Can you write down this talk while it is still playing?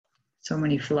so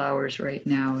many flowers right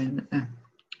now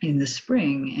in the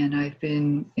spring, and I've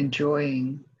been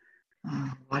enjoying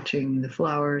watching the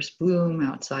flowers bloom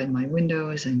outside my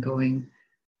windows and going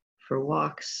for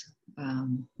walks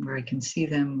where I can see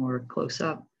them more close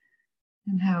up,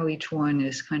 and how each one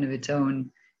is kind of its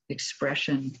own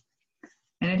expression.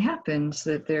 And it happens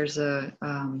that there's a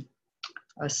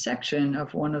section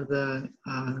of one of the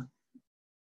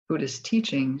Buddhist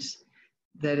teachings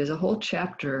that is a whole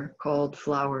chapter called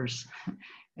Flowers.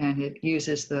 And it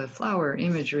uses the flower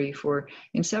imagery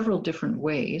in several different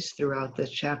ways throughout the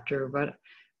chapter. But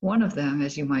one of them,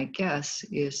 as you might guess,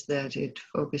 is that it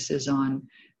focuses on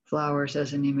flowers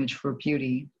as an image for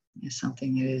beauty, as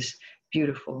something that is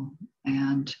beautiful.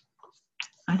 And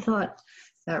I thought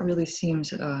that really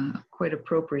seems quite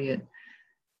appropriate.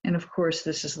 And of course,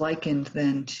 this is likened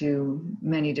then to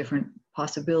many different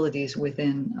possibilities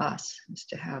within us, is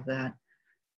to have that.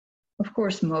 Of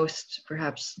course, most,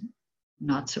 perhaps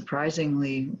not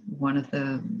surprisingly, one of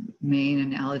the main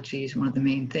analogies, one of the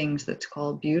main things that's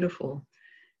called beautiful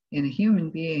in a human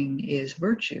being is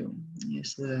virtue,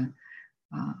 is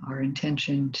our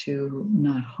intention to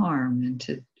not harm and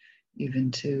to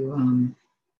even to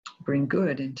bring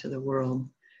good into the world.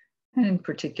 And in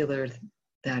particular,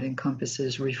 that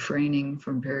encompasses refraining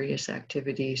from various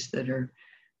activities that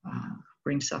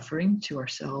bring suffering to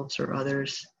ourselves or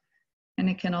others. And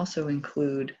it can also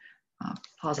include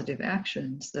positive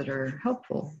actions that are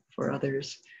helpful for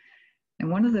others. And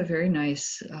one of the very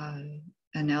nice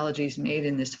analogies made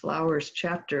in this flowers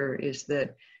chapter is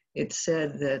that it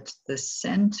said that the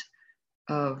scent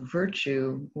of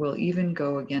virtue will even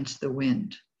go against the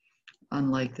wind,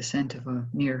 unlike the scent of a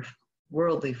mere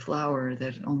worldly flower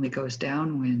that only goes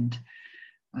downwind.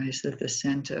 Is that the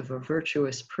scent of a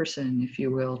virtuous person, if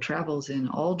you will, travels in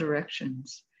all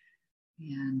directions.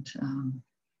 And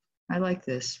I like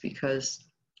this because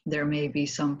there may be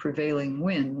some prevailing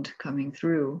wind coming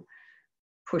through,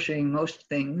 pushing most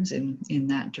things in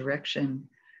that direction.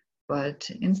 But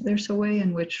there's a way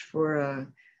in which, for a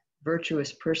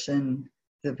virtuous person,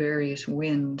 the various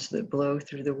winds that blow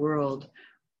through the world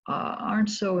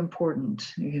aren't so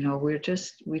important. You know, we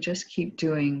just keep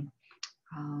doing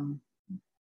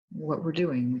what we're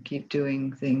doing. We keep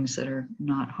doing things that are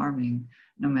not harming,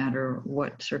 no matter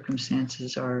what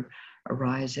circumstances are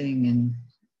arising and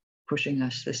pushing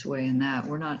us this way and that.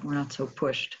 We're not so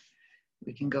pushed.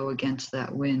 We can go against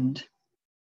that wind.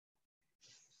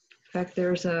 In fact,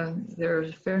 there's a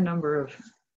fair number of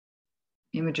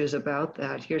images about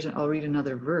that. I'll read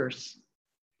another verse.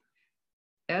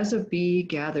 As a bee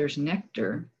gathers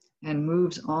nectar and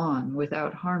moves on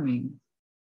without harming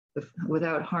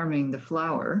the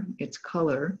flower, its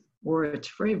color, or its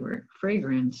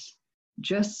fragrance,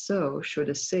 just so should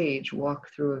a sage walk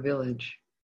through a village.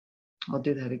 I'll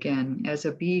do that again. As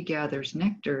a bee gathers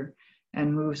nectar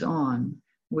and moves on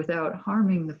without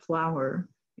harming the flower,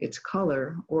 its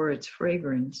color, or its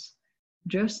fragrance,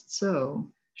 just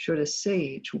so should a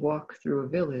sage walk through a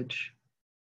village.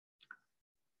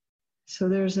 So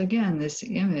there's again this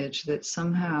image that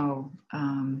somehow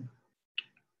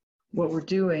what we're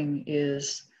doing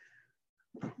is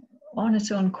on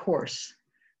its own course.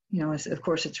 You know, of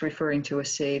course, it's referring to a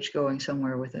sage going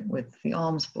somewhere with the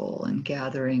alms bowl and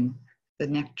gathering the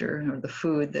nectar or the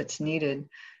food that's needed,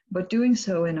 but doing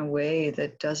so in a way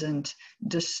that doesn't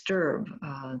disturb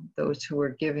those who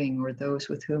are giving or those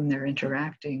with whom they're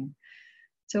interacting.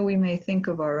 So we may think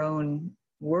of our own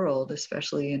world,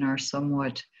 especially in our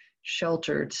somewhat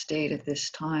sheltered state at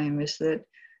this time, is that,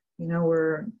 you know,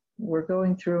 we're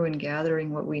going through and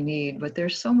gathering what we need, but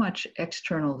there's so much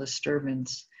external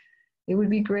disturbance. It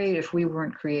would be great if we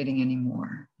weren't creating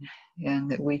anymore, and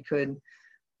that we could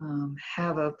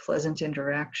have a pleasant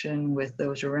interaction with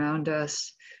those around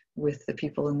us, with the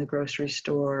people in the grocery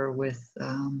store, with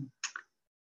the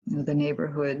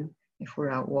neighborhood, if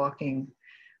we're out walking.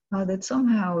 That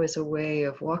somehow is a way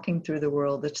of walking through the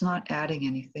world that's not adding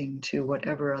anything to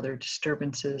whatever other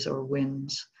disturbances or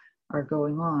winds are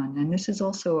going on. And this is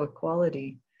also a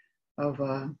quality of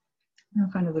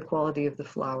kind of the quality of the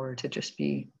flower, to just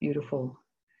be beautiful.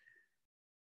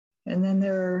 And then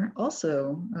there are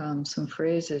also some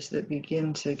phrases that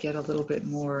begin to get a little bit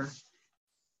more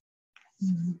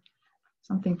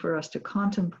something for us to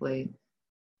contemplate.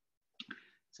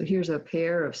 So here's a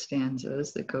pair of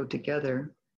stanzas that go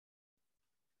together.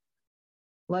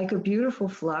 Like a beautiful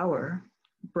flower,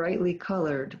 brightly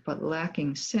colored but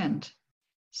lacking scent,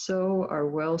 so are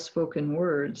well-spoken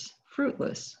words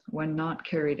fruitless when not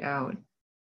carried out.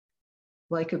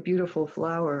 Like a beautiful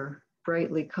flower,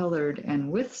 brightly colored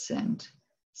and with scent,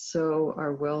 so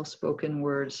are well-spoken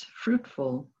words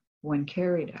fruitful when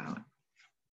carried out.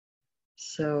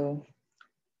 So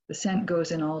the scent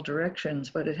goes in all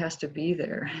directions, but it has to be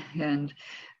there. And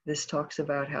this talks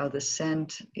about how the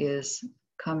scent is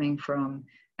coming from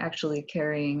actually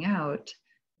carrying out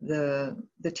the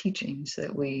teachings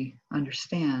that we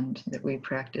understand, that we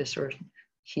practice or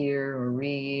hear or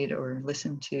read or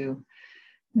listen to.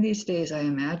 These days, I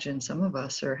imagine some of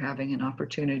us are having an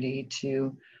opportunity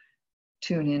to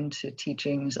tune into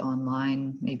teachings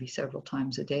online, maybe several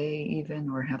times a day even,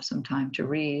 or have some time to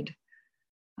read.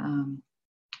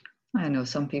 I know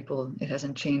some people, it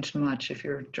hasn't changed much if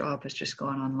your job has just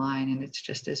gone online and it's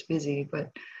just as busy, but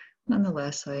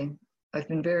nonetheless, I've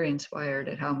been very inspired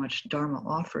at how much Dharma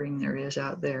offering there is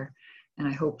out there, and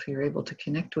I hope you're able to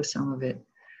connect with some of it.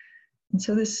 And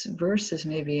so this verse is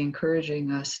maybe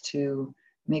encouraging us to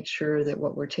make sure that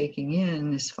what we're taking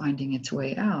in is finding its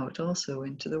way out also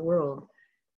into the world.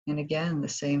 And again, the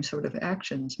same sort of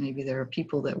actions. Maybe there are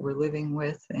people that we're living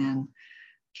with, and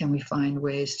can we find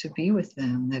ways to be with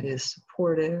them that is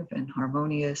supportive and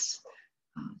harmonious,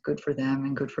 good for them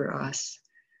and good for us?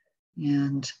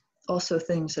 And also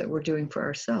things that we're doing for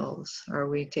ourselves. Are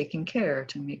we taking care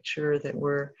to make sure that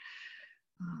we're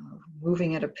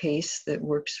moving at a pace that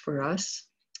works for us?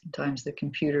 Sometimes the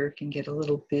computer can get a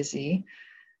little busy.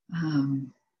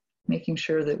 Making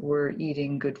sure that we're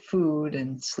eating good food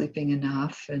and sleeping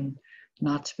enough and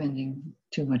not spending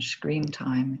too much screen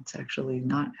time. It's actually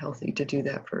not healthy to do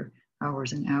that for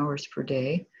hours and hours per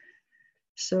day.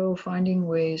 So finding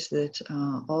ways that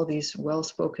all these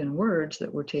well-spoken words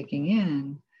that we're taking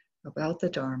in about the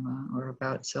Dharma or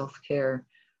about self-care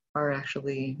are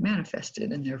actually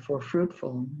manifested and therefore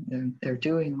fruitful. They're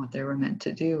doing what they were meant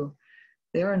to do.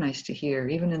 They are nice to hear.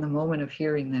 Even in the moment of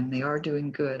hearing them, they are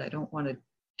doing good. I don't want to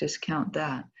discount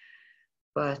that.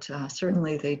 But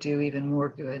certainly they do even more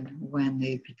good when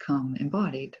they become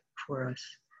embodied for us,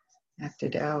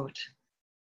 acted out.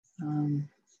 And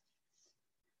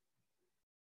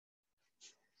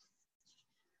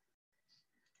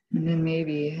then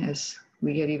maybe as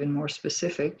we get even more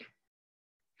specific,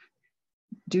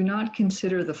 do not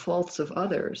consider the faults of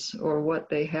others or what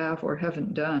they have or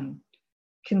haven't done.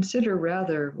 Consider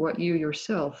rather what you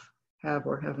yourself have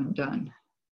or haven't done.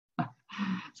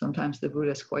 Sometimes the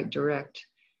Buddha is quite direct,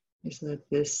 is that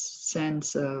this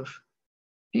sense of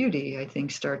beauty, I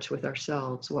think, starts with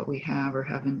ourselves, what we have or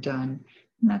haven't done.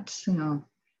 And that's,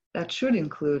 that should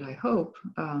include, I hope,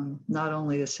 not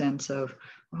only the sense of,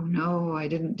 oh no, I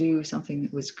didn't do something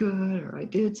that was good, or I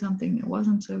did something that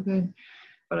wasn't so good,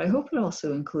 but I hope it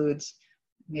also includes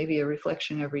maybe a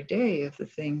reflection every day of the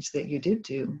things that you did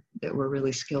do that were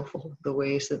really skillful, the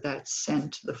ways that that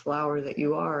scent, the flower that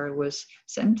you are, was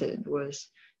scented, was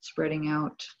spreading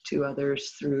out to others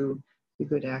through the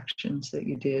good actions that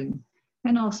you did.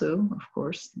 And also, of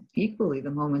course, equally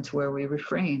the moments where we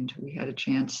refrained, we had a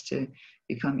chance to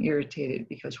become irritated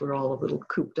because we're all a little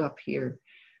cooped up here,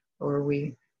 or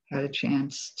we had a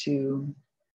chance to,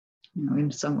 in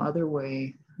some other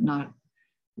way, not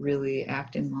really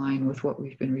act in line with what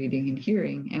we've been reading and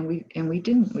hearing, and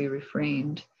we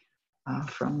refrained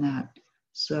from that.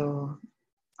 So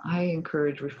I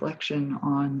encourage reflection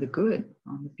on the good,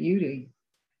 on the beauty,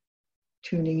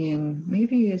 tuning in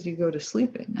maybe as you go to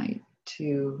sleep at night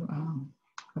to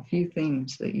a few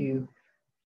things that you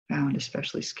found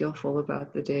especially skillful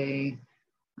about the day,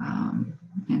 and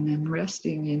then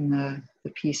resting in the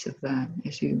peace of that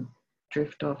as you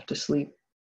drift off to sleep.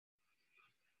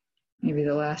 Maybe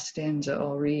the last stanza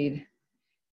I'll read.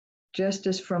 Just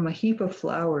as from a heap of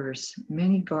flowers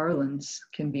many garlands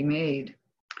can be made,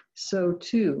 so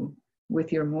too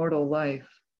with your mortal life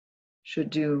should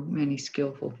do many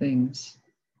skillful things.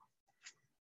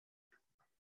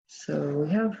 So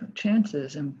we have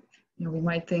chances, and we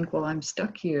might think, well, I'm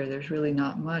stuck here. There's really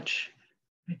not much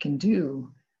I can do.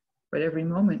 But every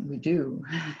moment we do.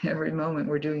 Every moment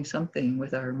we're doing something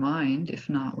with our mind, if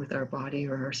not with our body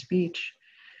or our speech.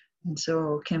 And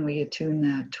so can we attune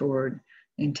that toward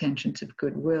intentions of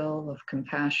goodwill, of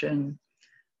compassion,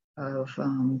 of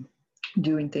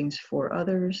doing things for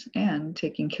others and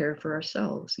taking care for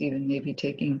ourselves, even maybe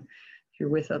taking, if you're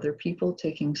with other people,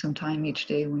 taking some time each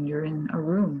day when you're in a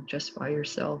room just by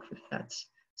yourself, if that's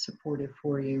supportive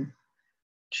for you.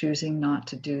 Choosing not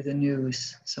to do the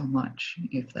news so much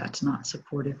if that's not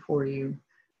supportive for you.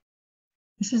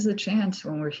 This is the chance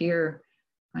when we're here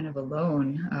kind of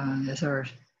alone as our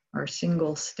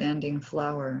single standing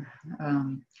flower.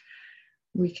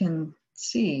 We can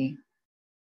see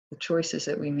the choices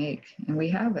that we make, and we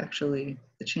have actually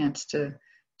the chance to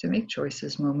make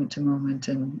choices moment to moment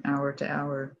and hour to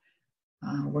hour.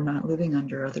 We're not living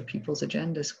under other people's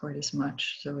agendas quite as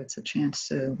much, so it's a chance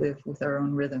to live with our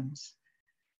own rhythms.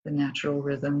 the natural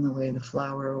rhythm, the way the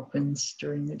flower opens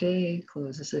during the day,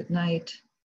 closes at night,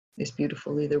 is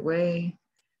beautiful either way.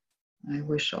 I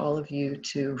wish all of you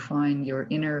to find your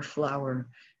inner flower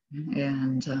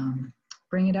and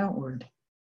bring it outward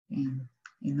in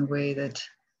the way that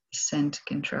scent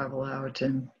can travel out,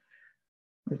 and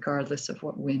regardless of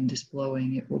what wind is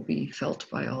blowing, it will be felt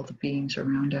by all the beings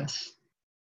around us.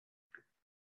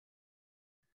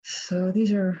 So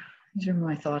these are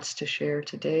my thoughts to share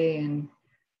today, and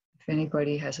if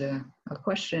anybody has a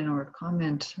question or a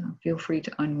comment, feel free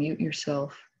to unmute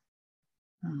yourself.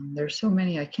 There's so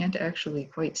many, I can't actually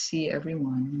quite see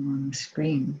everyone on the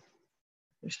screen.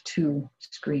 There's 2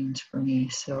 screens for me,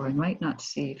 so I might not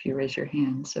see if you raise your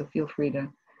hand, so feel free to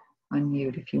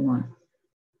unmute if you want.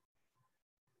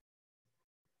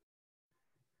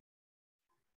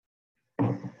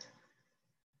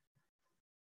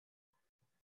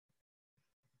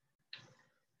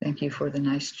 Thank you for the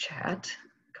nice chat.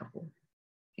 A couple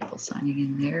people signing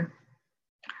in there.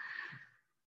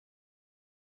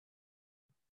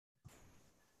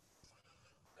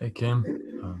 Hey,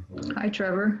 Kim. Hi,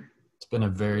 Trevor. It's been a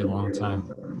very long time.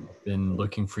 I've been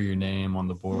looking for your name on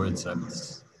the boards.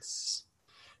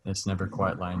 It's never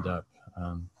quite lined up.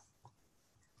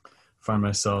 Find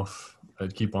myself,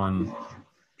 I'd keep on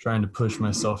trying to push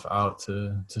myself out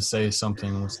to say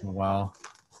something once in a while.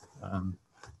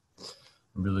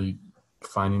 Really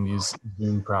finding these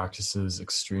Zoom practices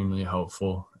extremely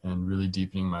helpful and really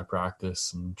deepening my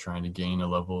practice and trying to gain a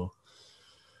level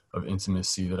of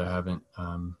intimacy that I haven't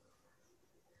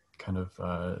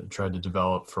tried to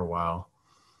develop for a while.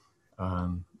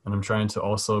 And I'm trying to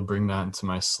also bring that into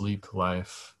my sleep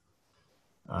life.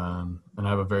 And I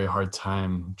have a very hard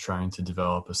time trying to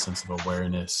develop a sense of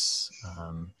awareness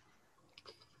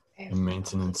and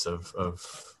maintenance of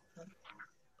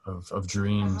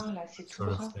dreams, sort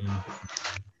of thing,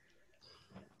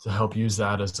 to help use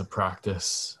that as a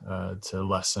practice to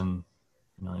lessen,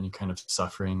 any kind of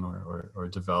suffering or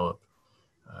develop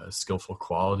skillful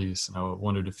qualities. And I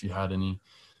wondered if you had any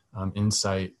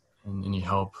insight and any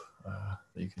help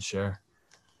that you could share.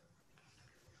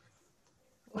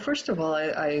 Well, first of all,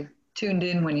 I tuned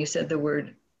in when you said the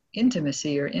word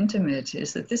intimacy or intimate,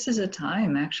 is that this is a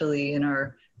time actually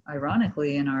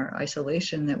ironically in our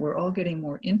isolation, that we're all getting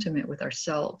more intimate with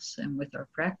ourselves and with our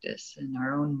practice and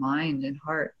our own mind and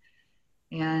heart.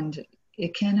 And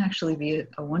it can actually be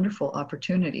a wonderful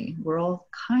opportunity. We're all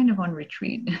kind of on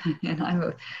retreat, and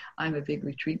I'm a big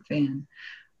retreat fan.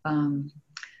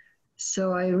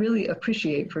 So I really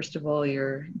appreciate, first of all,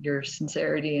 your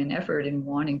sincerity and effort in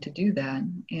wanting to do that.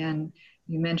 And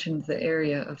you mentioned the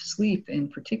area of sleep in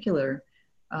particular.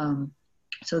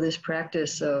 So this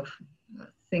practice of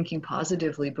thinking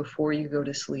positively before you go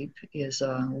to sleep is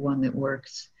one that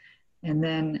works. And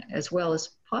then, as well as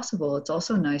possible, it's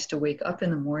also nice to wake up in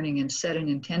the morning and set an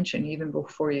intention even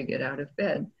before you get out of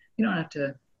bed. You don't have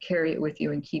to carry it with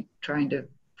you and keep trying to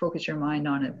focus your mind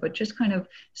on it, but just kind of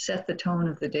set the tone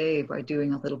of the day by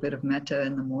doing a little bit of metta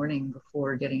in the morning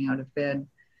before getting out of bed.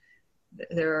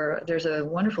 There's a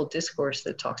wonderful discourse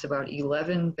that talks about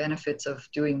 11 benefits of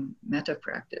doing metta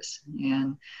practice.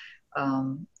 And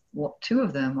 2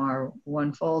 of them are: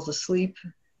 one falls asleep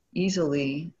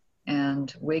easily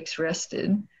and wakes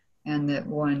rested, and that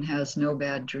one has no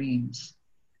bad dreams.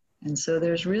 And so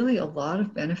there's really a lot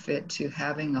of benefit to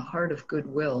having a heart of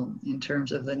goodwill in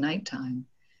terms of the nighttime.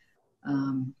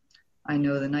 I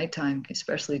know the nighttime,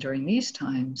 especially during these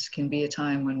times, can be a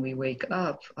time when we wake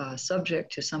up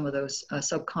subject to some of those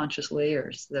subconscious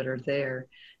layers that are there.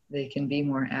 They can be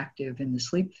more active in the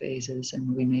sleep phases,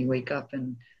 and we may wake up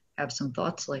and have some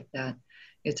thoughts like that.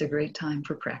 It's a great time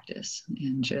for practice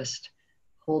and just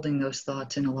holding those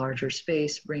thoughts in a larger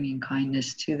space, bringing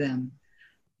kindness to them.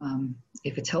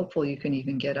 If it's helpful, you can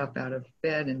even get up out of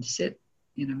bed and sit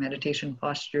in a meditation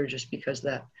posture, just because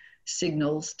that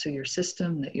signals to your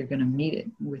system that you're going to meet it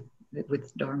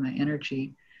with Dharma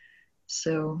energy.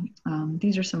 So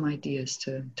these are some ideas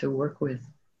to work with.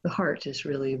 The heart is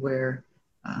really where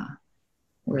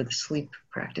the sleep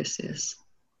practice is.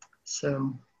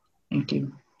 So thank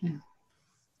you. Yeah.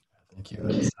 Thank you.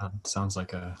 It sounds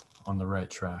like on the right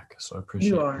track. So I appreciate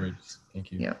you are. it.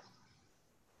 Thank you. Yep.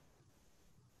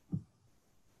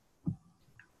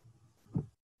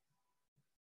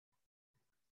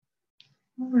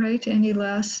 All right.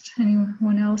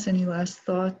 Anyone else? Any last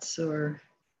thoughts? Or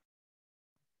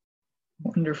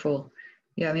wonderful.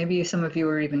 Yeah, maybe some of you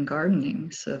are even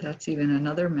gardening. So that's even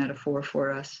another metaphor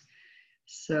for us.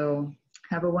 So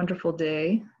have a wonderful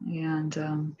day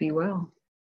and be well.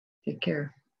 Take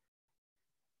care.